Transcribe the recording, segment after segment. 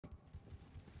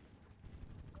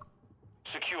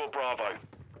Secure Bravo.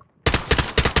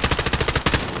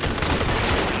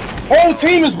 Whole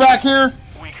team is back here.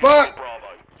 We Fuck. control Bravo.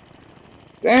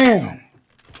 Damn.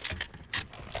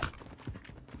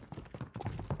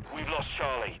 We've lost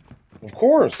Charlie. Of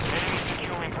course. Enemy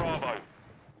securing Bravo.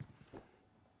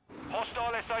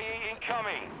 Hostile SAE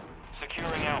incoming.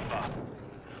 Securing Alpha.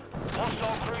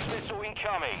 Hostile cruise missile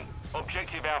incoming.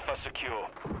 Objective Alpha secure.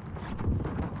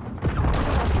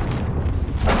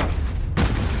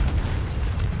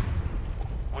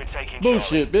 We're taking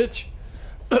Bullshit, bitch.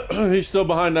 He's still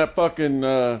behind that fucking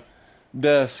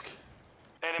desk.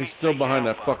 Charlie. He's still behind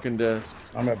that fucking desk.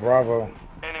 I'm at Bravo.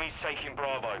 Enemies taking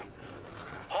Bravo. I'm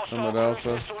Hostile at cruise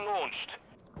Alpha. missile launched.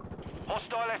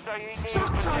 Hostile SAE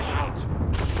Shock charge out!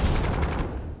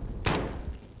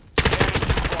 Enemies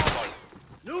to Bravo.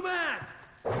 New man!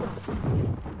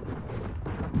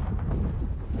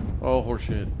 Oh,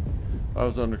 horseshit. I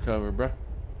was undercover, bruh.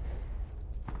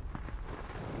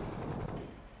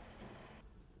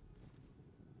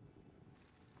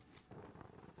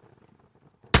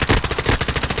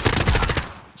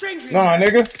 Changing! Nah,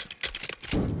 nigga.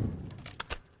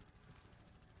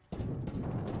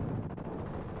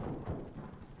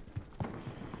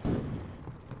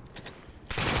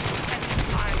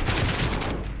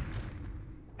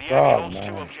 The Oh, enemy holds man.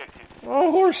 two objectives.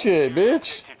 Oh, horseshit,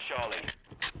 bitch. Objective Charlie.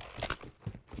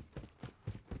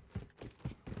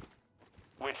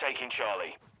 We're taking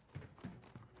Charlie.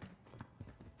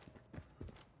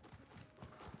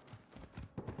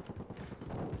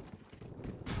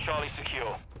 Charlie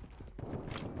secure.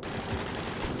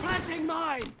 Planting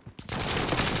mine!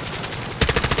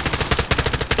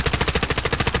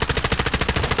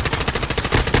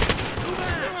 New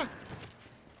man!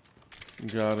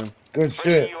 Got him. Good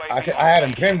shit. I had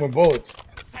him pinned with bullets.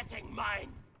 Setting mine!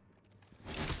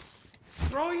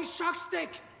 Throwing shock stick!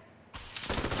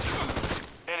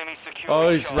 Enemy secure. Oh,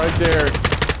 he's right there.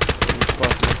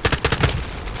 Fucker.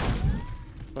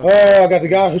 Oh, I got the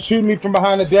guy who's shooting me from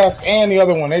behind the desk and the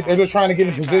other one. They're just trying to get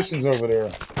in positions over there.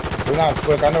 They're not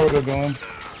quick. I know what they're doing.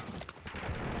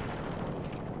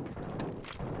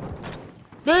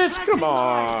 Bitch, come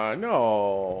on.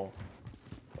 No.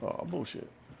 Oh, bullshit.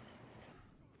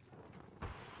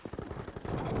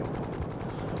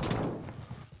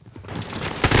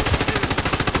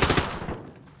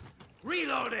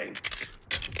 Reloading!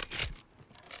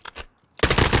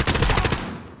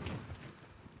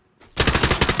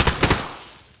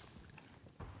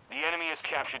 The enemy has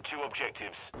captured two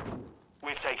objectives.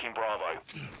 We're taking Bravo.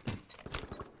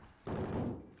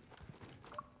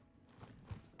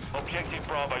 Objective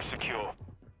Bravo secure.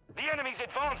 The enemy's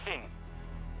advancing.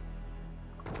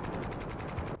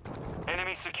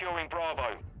 Enemy securing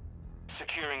Bravo.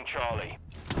 Securing Charlie.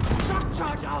 Shock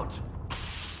charge out!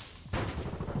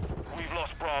 We've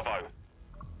lost Bravo.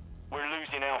 We're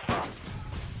losing Alpha.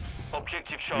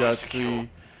 Objective Charlie Got secure. C.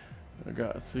 I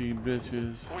got C,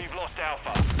 bitches. We've lost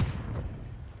Alpha.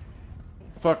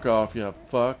 Fuck off, you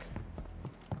fuck.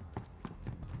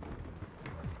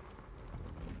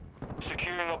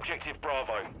 Securing Objective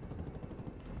Bravo.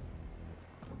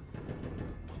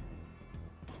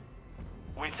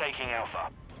 We're taking Alpha.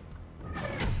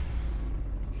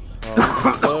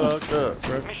 Oh, fuck up,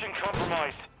 bro. Mission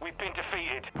compromised. We've been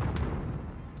defeated.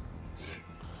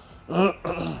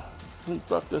 You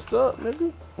fucked us up,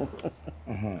 nigga.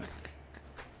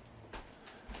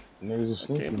 Niggas are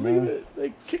sneaky, Can't believe man. it.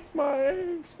 They kicked my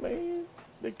ass, man.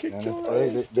 They kicked Man, your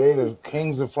they ass. the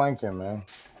kings of flanking, man.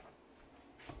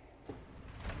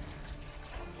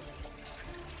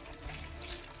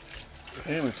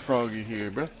 Damn, it's foggy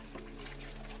here, bro.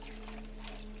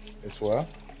 It's what?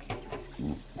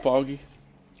 Foggy.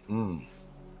 Mm.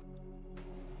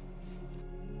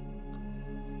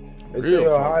 They Real say foggy.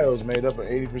 Ohio's made up of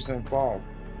 80% fog.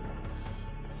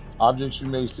 Objects you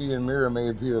may see in mirror may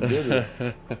appear bigger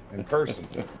in person.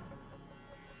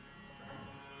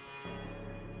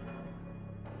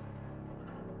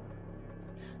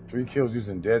 Three kills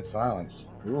using dead silence.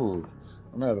 Ooh,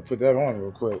 I'm gonna have to put that on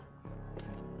real quick.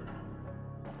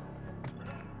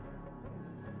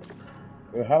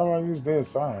 Yeah, how do I use dead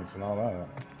silence and all that?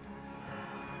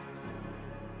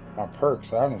 My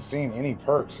perks. I haven't seen any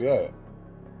perks yet.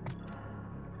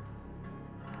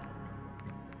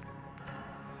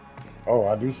 Oh,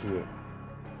 I do see it.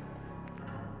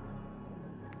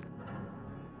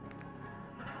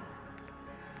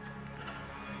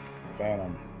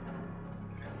 Phantom.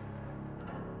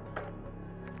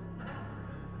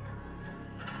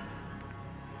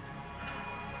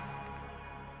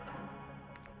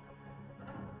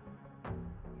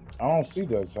 I don't see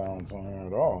dead silence on here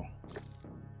at all.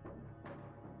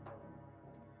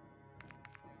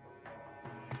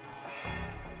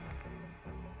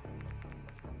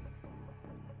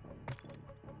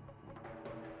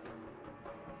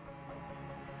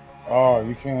 Oh,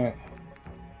 you can't.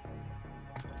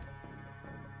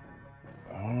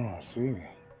 Oh, I see.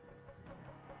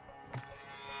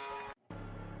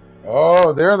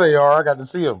 Oh, there they are. I got to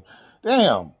see them.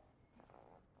 Damn.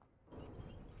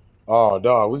 Oh,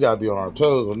 dog, we gotta be on our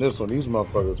toes on this one. These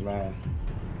motherfuckers, man.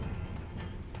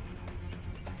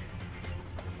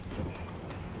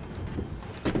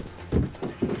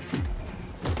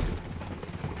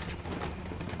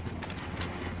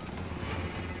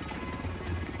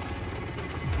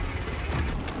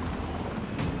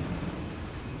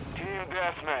 Team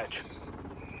deathmatch.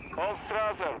 All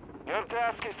Strasser, your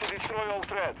task is to destroy all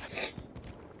threats.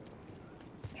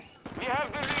 We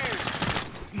have the lead.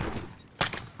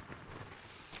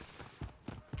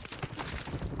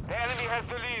 The enemy has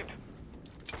the lead.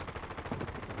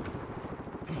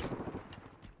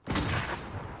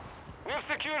 We've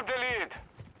secured the lead.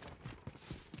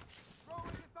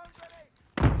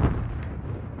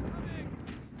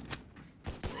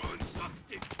 Run, shot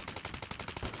stick.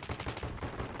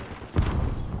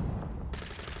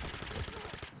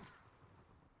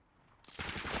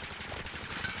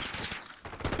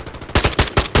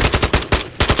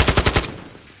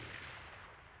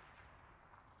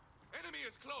 Enemy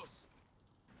is close.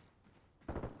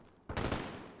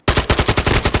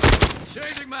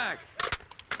 Changing mag.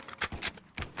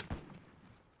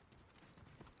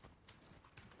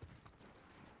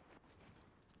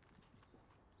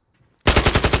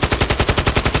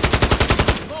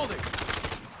 Loading.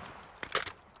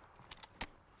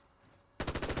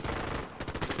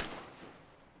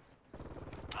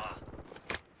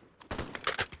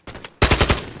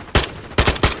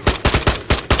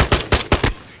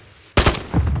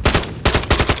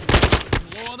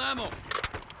 Low on ammo.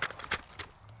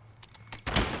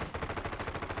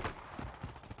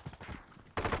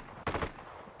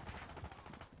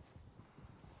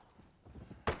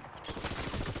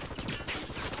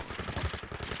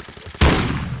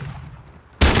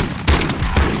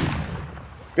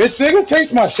 Bitch, nigga,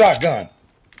 takes my shotgun.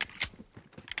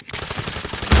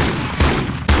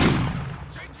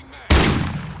 Changing mag.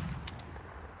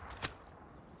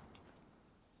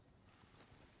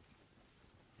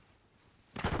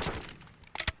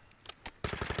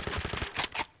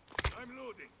 I'm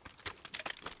loading.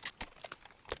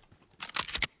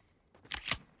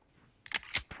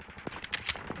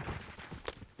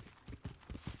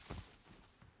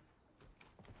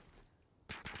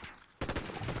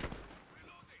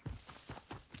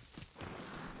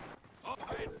 Oh,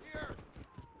 it's here.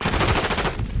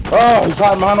 Oh, he's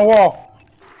hiding behind the wall.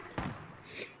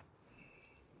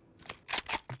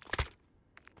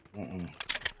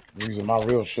 I'm using my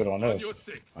real shit on On this. your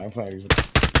six. I ain't playing using.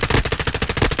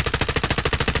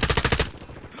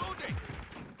 Loading.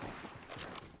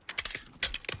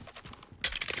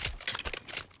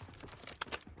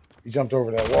 He jumped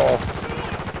over that wall.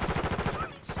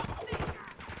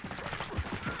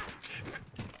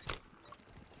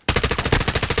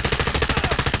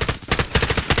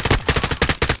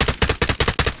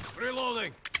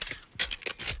 Reloading.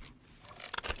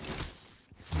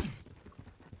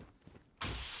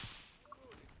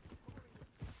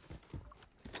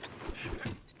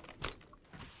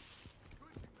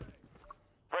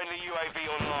 Friendly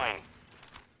UAV online.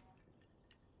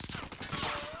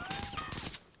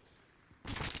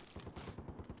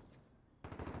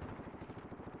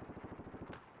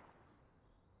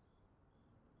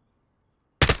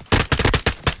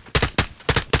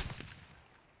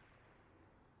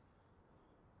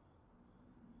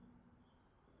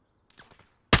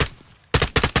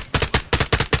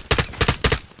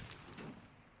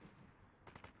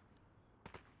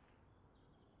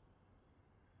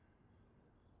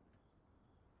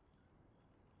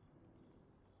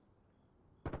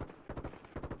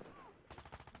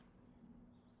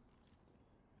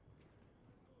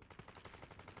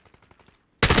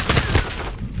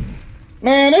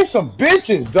 Man, they some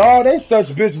bitches, dog. They such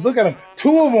bitches. Look at them.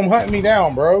 Two of them hunting me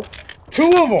down, bro.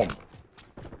 Two of them.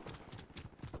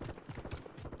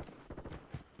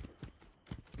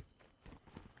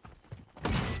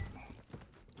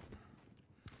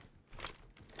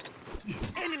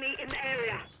 Enemy in the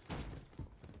area.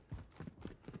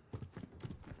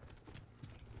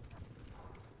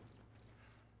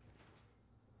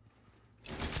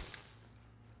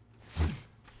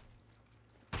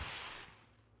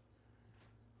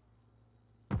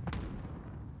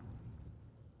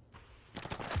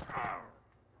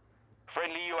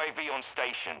 Friendly UAV on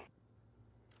station.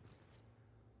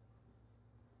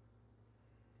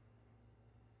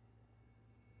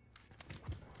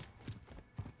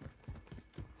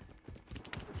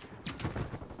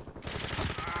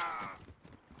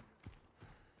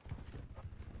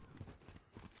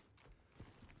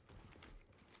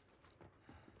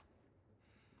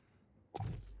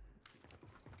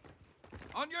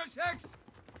 On your six.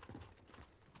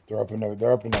 They're up in that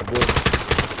building.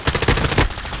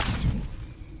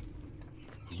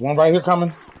 There's one right here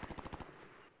coming.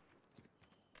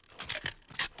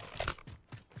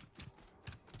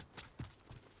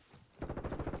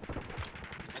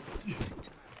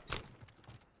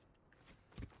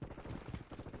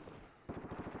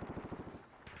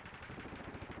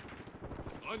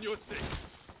 On your six.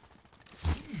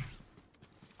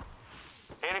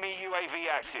 Enemy UAV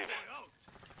active.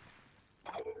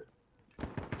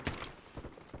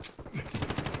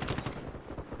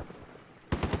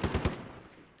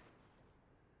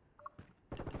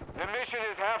 The mission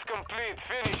is half complete.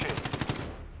 Finish it.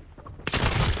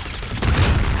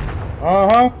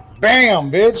 Bam,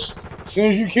 bitch. As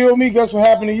soon as you kill me, guess what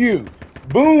happened to you?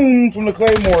 Boom from the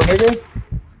Claymore, nigga.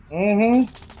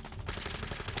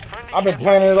 I've been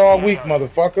planning it all week,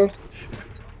 motherfucker.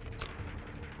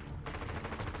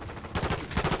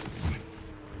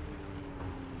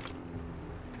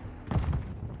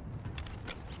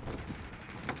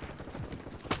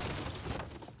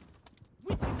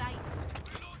 With you, mate.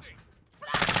 Reloading.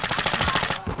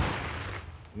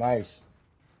 Nice.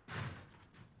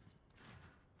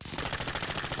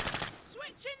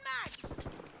 Switching mags.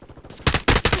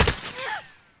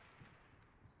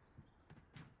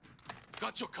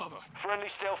 Got your cover. Friendly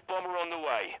stealth bomber on the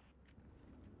way.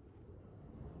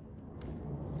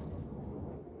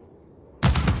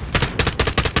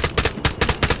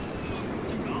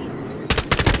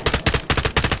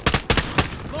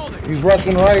 Loading. He's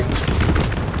rushing right.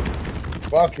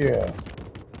 Fuck yeah.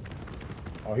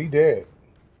 Oh, he dead.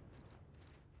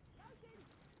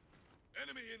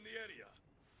 Enemy in the area.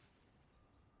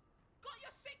 Got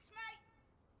your six, mate.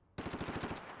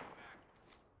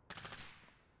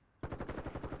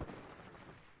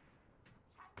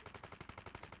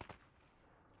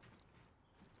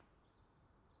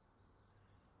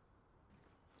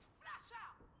 Flash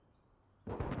out.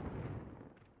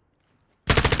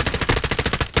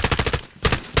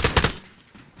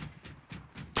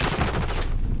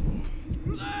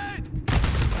 Grenade.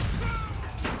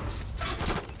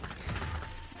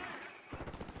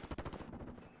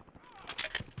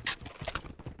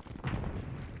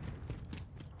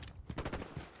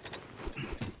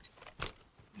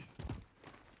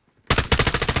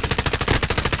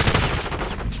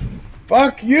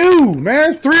 Fuck you,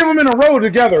 man. There's 3 of them in a row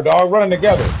together, dog, running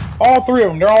together. All 3 of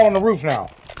them. They're all on the roof now.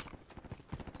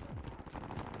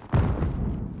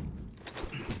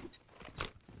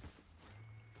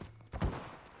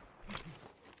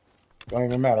 Don't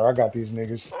even matter. I got these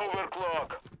niggas.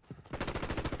 Overclock.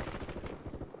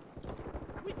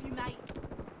 With you, mate.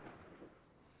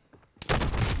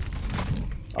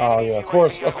 Oh yeah, of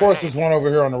course there's one over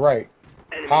here on the right.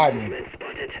 Hiding.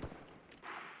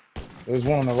 There's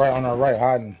one on the right, on our right,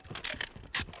 hiding.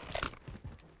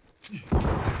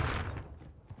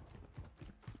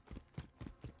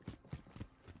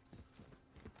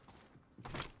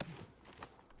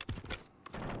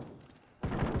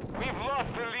 We've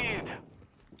lost the lead.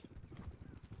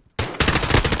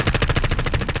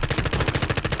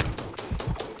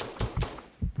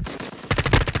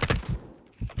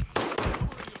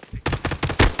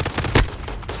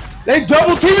 They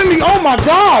double teaming me. Oh my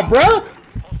god, bruh.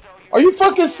 Are you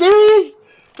fucking serious?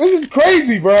 This is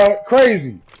crazy, bruh.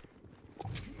 Crazy.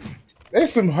 They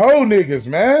some hoe niggas,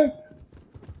 man.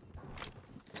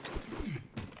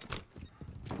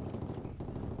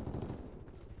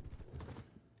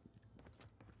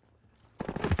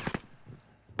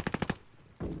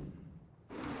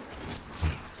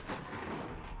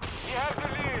 You have the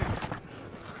lead.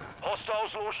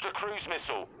 Hostiles launched a cruise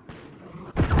missile.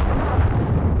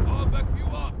 I'll back you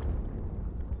up.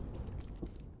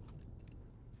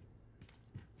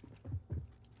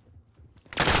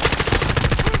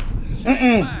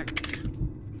 Back.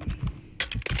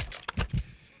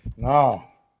 No.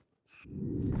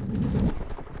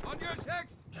 On your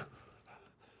six.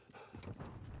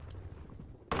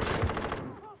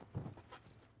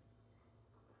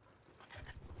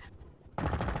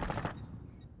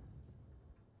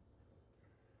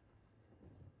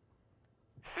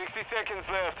 60 seconds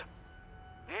left.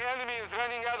 The enemy is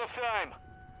running out of time.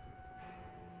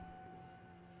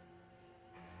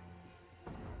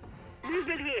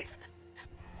 Movement here.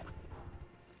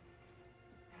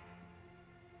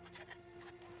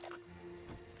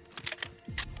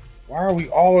 Why are we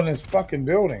all in this fucking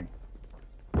building?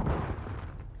 The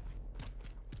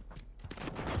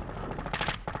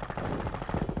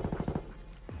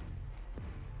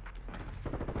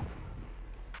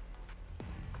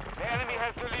enemy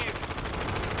has the lead.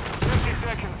 30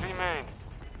 seconds remain.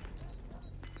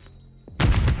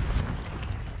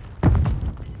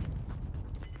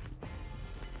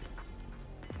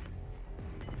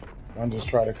 I'm just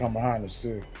trying to come behind us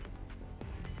too.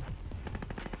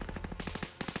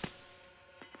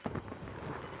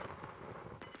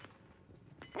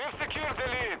 We've secured the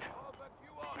lead.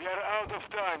 We are out of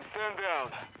time. Stand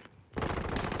down.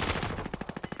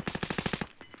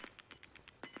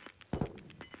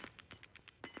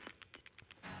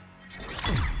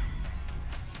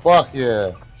 Fuck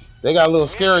yeah. They got a little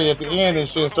scary at the end and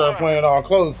shit, started playing all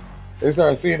close. They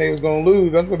started seeing they was gonna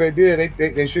lose. That's what they did.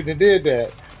 They shouldn't have did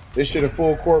that. They should have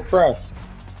full court pressed.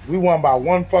 We won by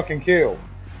 1 fucking kill.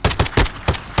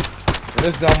 And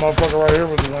this dumb motherfucker right here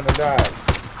was the one that died.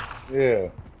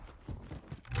 Yeah.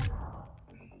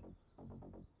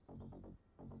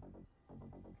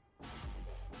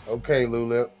 Okay,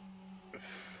 Lulip.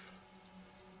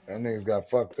 Them niggas got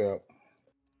fucked up.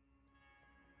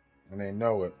 And they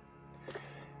know it.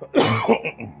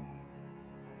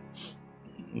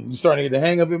 You starting to get the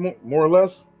hang of it more or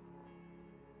less?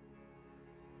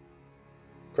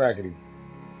 Crackety.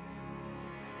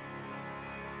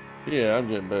 Yeah, I'm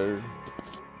getting better.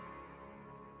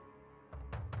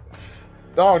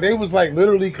 Dog, they was like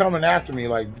literally coming after me.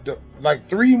 Like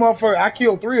 3 motherfuckers. I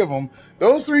killed 3 of them.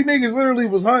 Those 3 niggas literally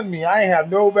was hunting me. I ain't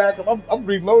have no backup. I'm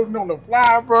reloading on the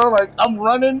fly, bro. Like, I'm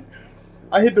running.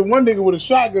 I hit the one nigga with a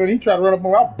shotgun. He tried to run up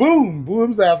on me. I boom, blew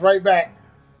his ass right back.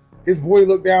 His boy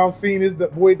looked down, seen his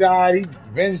boy died. He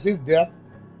avenged his death.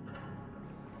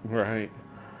 Right.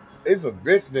 It's a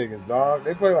bitch niggas, dog.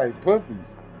 They play like pussies.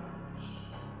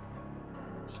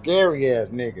 Scary ass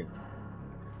niggas.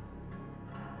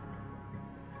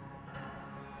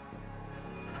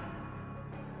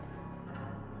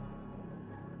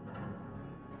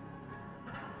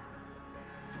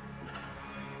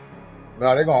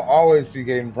 No, they're gonna always see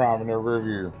Gaten Prime in their rear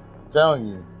view. I'm telling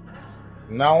you.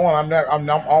 From now on, I'm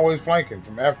always flanking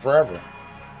from forever.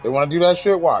 They want to do that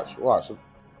shit. Watch.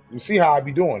 You see how I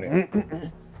be doing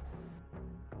it.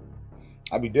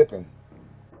 I be dipping.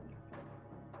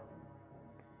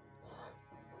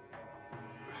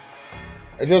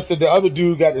 It's just that the other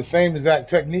dude got the same exact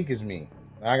technique as me.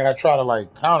 And I gotta try to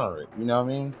like counter it. You know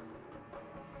what I mean?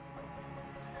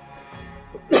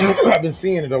 I've been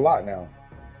seeing it a lot now.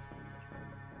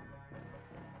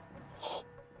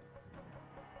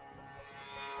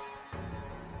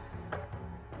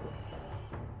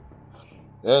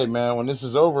 Hey man, when this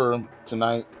is over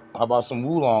tonight, how about some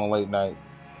Wulong late night?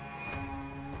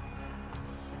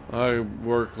 I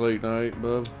work late night,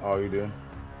 bub. Oh, you do?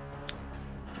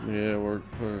 Yeah, work.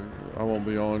 I won't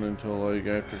be on until like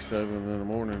after 7 in the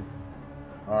morning.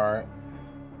 All right.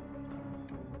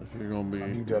 If you're gonna be, I'll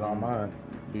keep that on mine.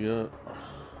 Be up.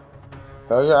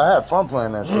 Hell yeah, I had fun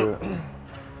playing that shit.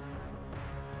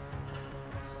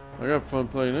 I got fun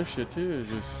playing this shit too. It's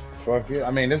just Fuck it.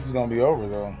 I mean, this is gonna be over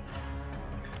though.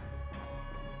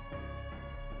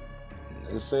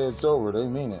 They say it's over, they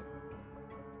mean it.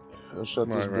 They'll shut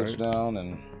this bitch down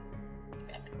and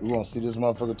we won't see this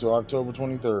motherfucker till October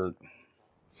 23rd.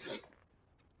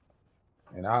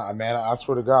 And I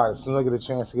swear to God, as soon as I get a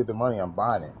chance to get the money, I'm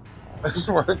buying it. I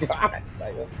swear to God.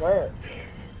 Like, that's fair.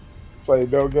 Play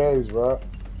no games, bro.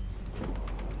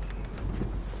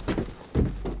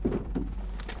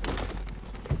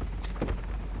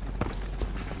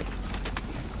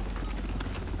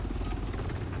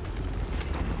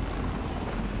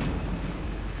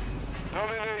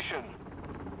 Domination.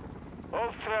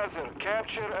 Hold Strasser,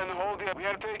 capture and hold it. We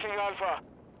are taking Alpha.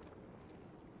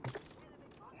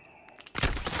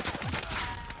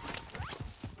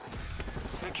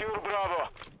 Secure Bravo.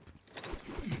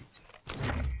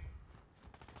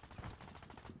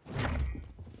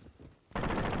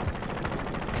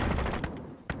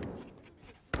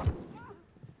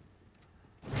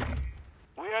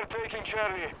 We are taking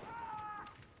Charlie.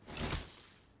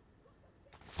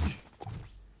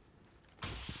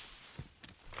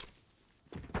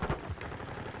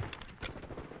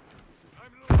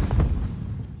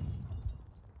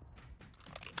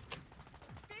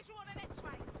 Visual on its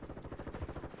way.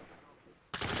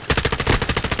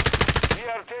 We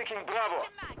are taking Bravo.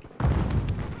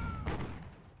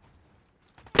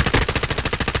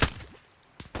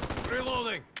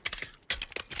 Reloading.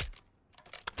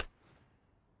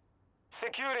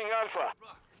 Securing Alpha.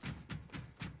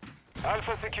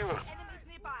 Alpha secure. Enemies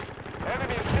nearby.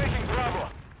 Enemy is taking Bravo.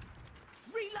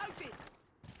 Reloading.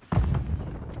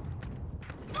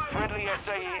 Friendly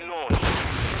SAE launch.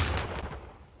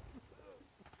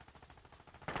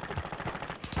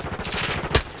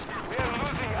 We are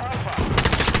losing Alpha.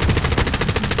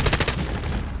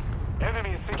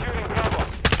 Enemy is securing Bravo.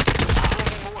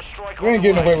 Bringing more strike We ain't on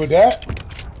getting the way. away with that.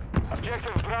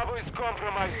 Objective Bravo is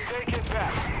compromised. Take it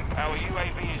back. Our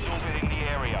UAV is orbiting the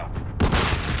area.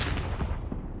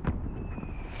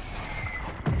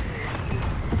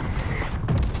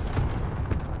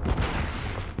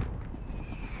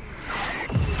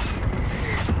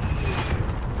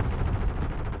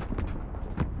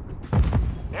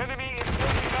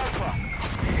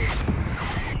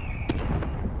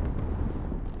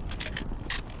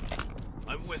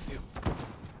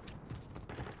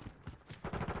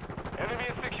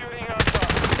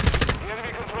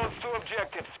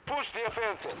 push the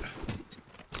offensive.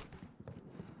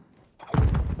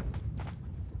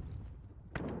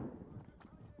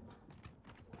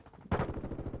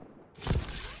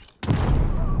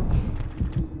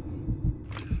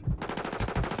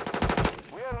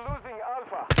 We are losing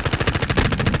Alpha. We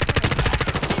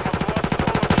have lost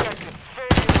all objectives.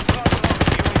 Failure is not enough.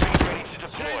 UAV ready to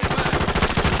deploy.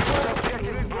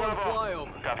 Objective Bravo.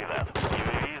 Copy that.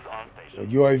 UAV is on station.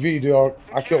 UAV, dog.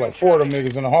 I killed like 4 of them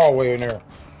niggas in the hallway in there.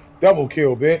 Double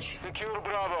kill, bitch. Secure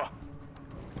Bravo.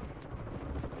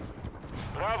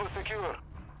 Bravo secure.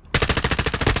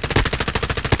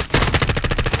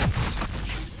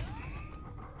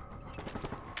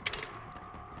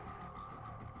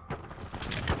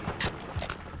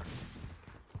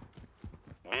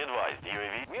 Be advised,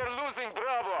 UAV. We are losing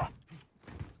Bravo.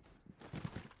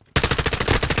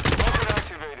 Weapon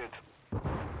activated.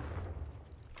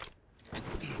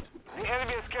 The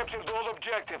enemy has captured all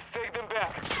objectives. Take them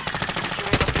back.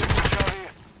 Securing objective Charlie.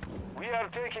 We are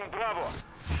taking Bravo.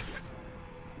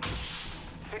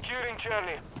 Securing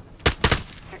Charlie.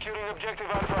 Securing objective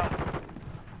Alpha.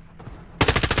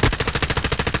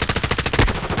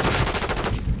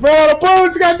 Bro, the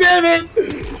bullets, goddammit!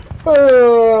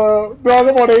 Bro,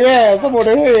 I'm on their ass. I'm on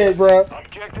their head, bro.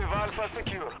 Objective Alpha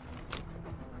secure.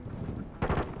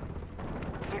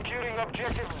 Securing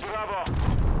objective Bravo.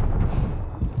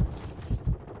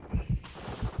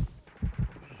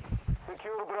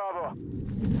 Secure Bravo.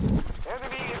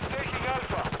 Enemy is taking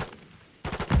Alpha.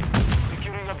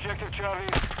 Securing objective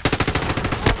Charlie.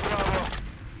 Securing Bravo.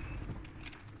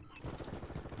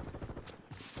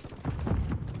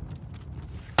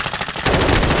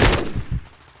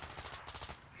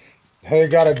 They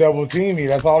gotta double team me.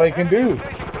 That's all they can do. Enemy is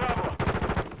taking Bravo.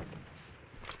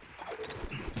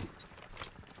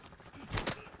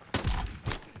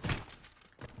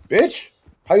 Bitch,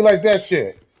 how you like that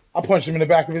shit? I punched him in the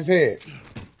back of his head.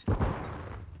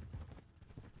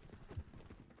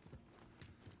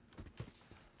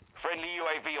 Friendly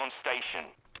UAV on station.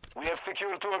 We have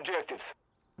secured 2 objectives.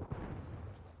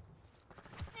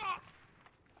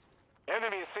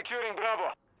 Enemy is securing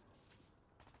Bravo.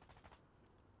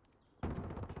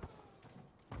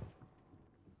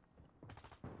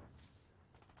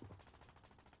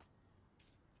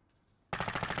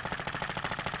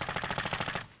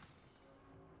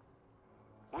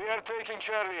 We are taking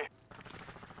Charlie.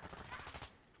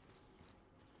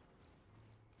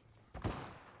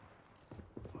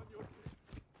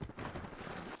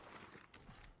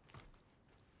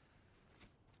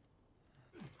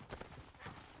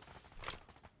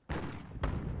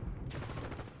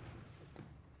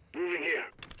 Moving here.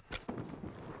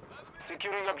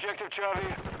 Securing objective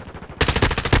Charlie.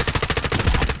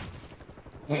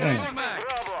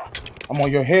 Bravo. I'm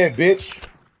on your head, bitch.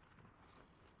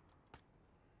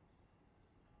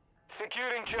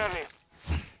 Securing Charlie.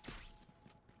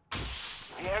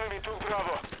 The enemy took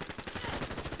Bravo.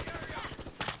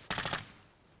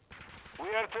 We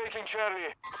are taking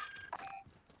Charlie.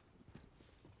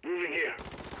 Moving here.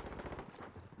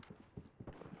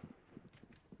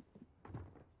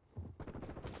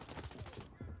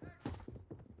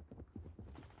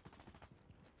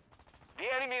 The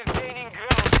enemy is gaining ground.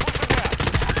 Push them back.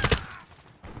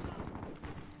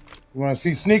 You wanna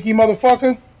see sneaky,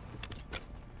 motherfucker?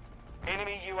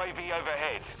 Enemy UAV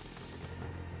overhead.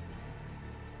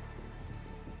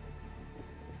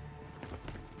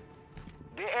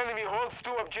 The enemy holds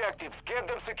 2 objectives. Get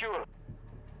them secure.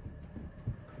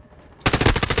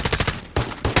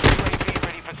 UAV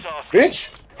ready for task. Bitch,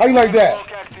 how you like that?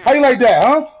 How you like that,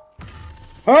 huh?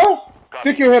 Huh?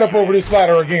 Stick your head up over this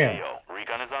ladder again.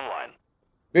 Recon is online.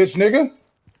 Bitch, nigga.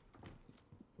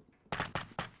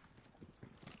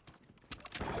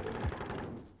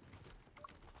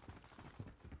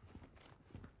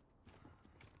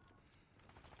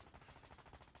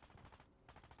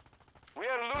 We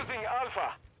are losing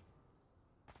Alpha.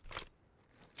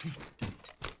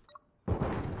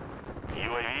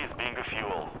 UAV is being a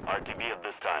fuel. RTB at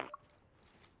this time.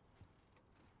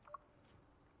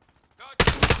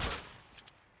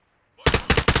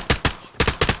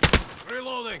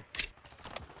 Reloading.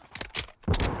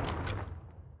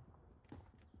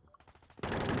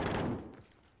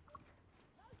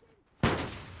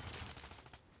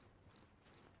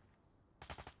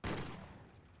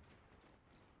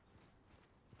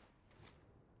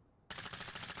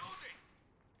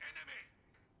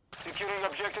 Securing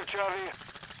objective Charlie.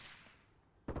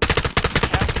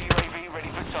 Counter UAV ready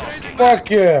for task. Fuck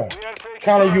yeah. We are taking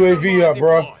Counter Alpha. UAV up,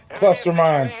 bro. Enemy Cluster is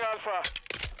mines. securing Alpha.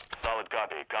 Solid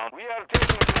copy. Count. We are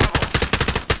taking Bravo.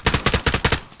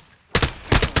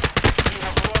 We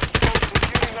have lost all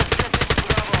securing objective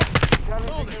Bravo.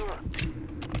 Charlie secure.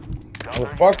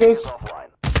 motherfuckers. Offline.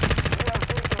 We have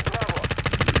taken Bravo.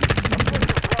 Objective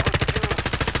Bravo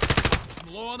secured.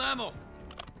 I'm low on ammo.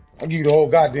 I'll give you the whole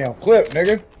goddamn clip,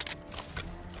 nigga.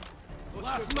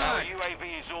 Last Our mag.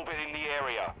 UAV is orbiting the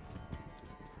area.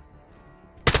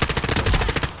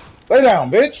 Lay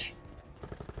down, bitch.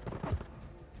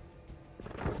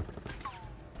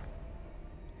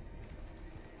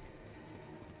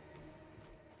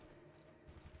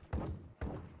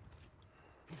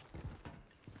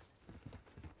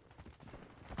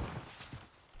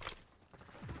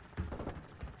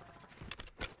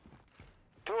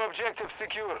 Two objectives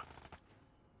secure.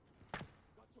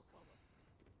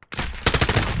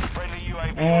 Friendly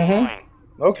UAV online.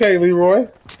 Okay, Leroy.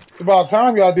 It's about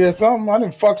time y'all did something. I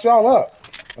done fucked y'all up.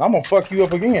 I'm gonna fuck you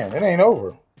up again. It ain't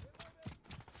over.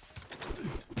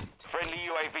 Friendly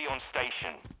UAV on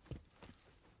station.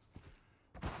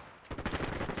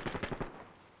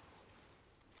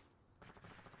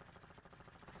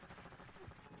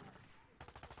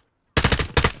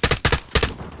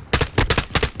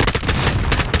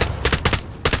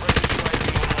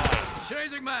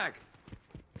 Changing mag.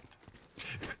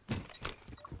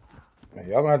 Man,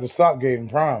 y'all gonna have to stop Gaten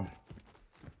Prime.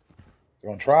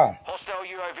 You're gonna try. Hostile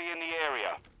UAV in the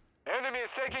area. Enemy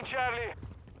is taking Charlie.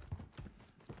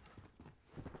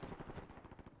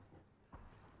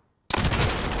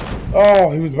 Oh,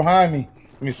 he was behind me.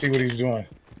 Let me see what he's doing.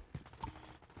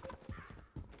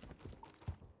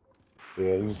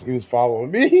 Yeah, he was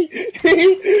following me.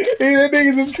 That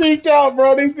niggas is creeped out,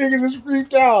 bro. These niggas is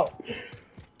creeped out.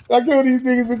 I know these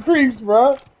niggas are creeps,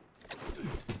 bro.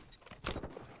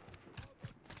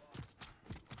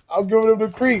 I'm giving them the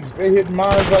creeps. They hitting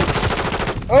mines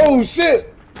like, oh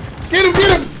shit! Get him,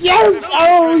 get him! Yes!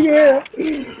 Oh yeah!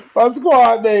 My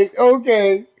squad mate.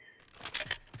 Okay.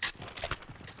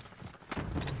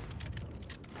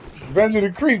 Revenge of the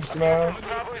creeps, man.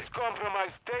 Bravo is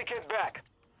compromised. Take it back.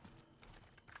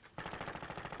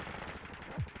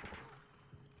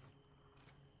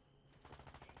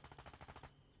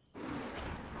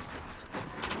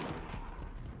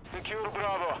 Secure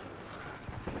Bravo.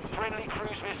 Friendly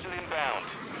cruise missile inbound.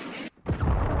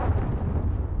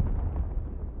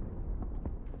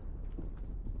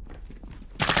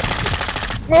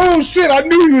 Oh shit! I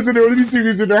knew he was in there. Let me see if he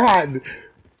was in there hiding.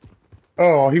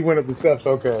 Oh, he went up the steps.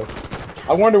 Okay.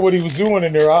 I wonder what he was doing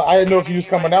in there. I didn't know if he was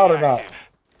coming out or not.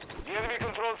 The enemy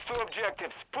controls two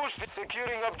objectives. Push the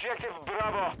securing objective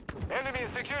Bravo. Enemy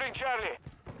is securing Charlie.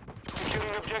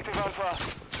 Securing objective Alpha.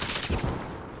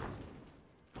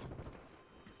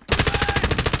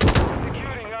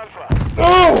 Securing Alpha.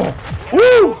 Oh!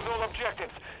 Woo! All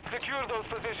objectives. Secure those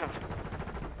positions.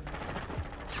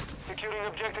 Securing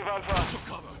objective Alpha.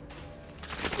 Cover.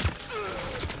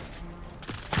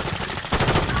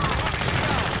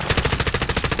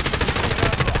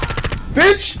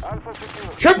 Bitch! Alpha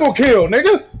secure. Triple kill,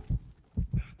 nigga!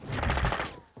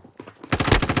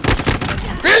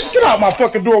 Bitch, get out my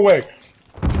fucking doorway!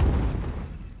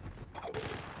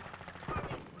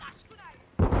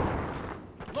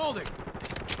 Loading.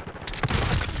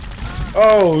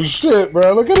 Oh shit,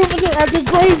 bro. Look at him, look at him acting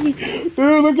crazy.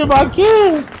 Dude, look at my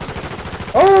kids.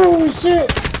 Oh shit.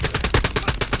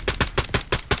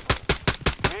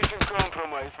 Mission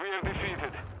compromised. We are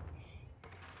defeated.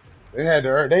 They had to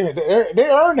earn, they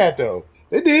earned that though.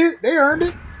 They did. They earned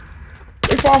it.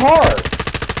 They fought hard.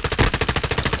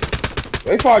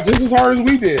 They fought just as hard as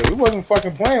we did. We wasn't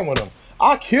fucking playing with them.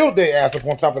 I killed their ass up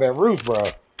on top of that roof, bro.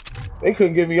 They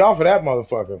couldn't get me off of that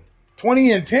motherfucker.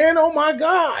 20 and 10? Oh my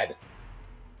god.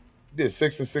 Did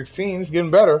 6 and 16. It's getting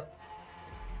better.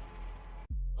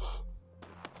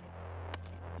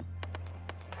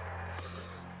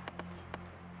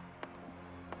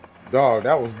 Dog,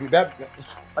 that was that.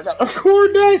 I gotta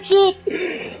record that shit.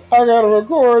 I gotta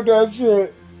record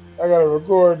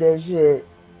that shit.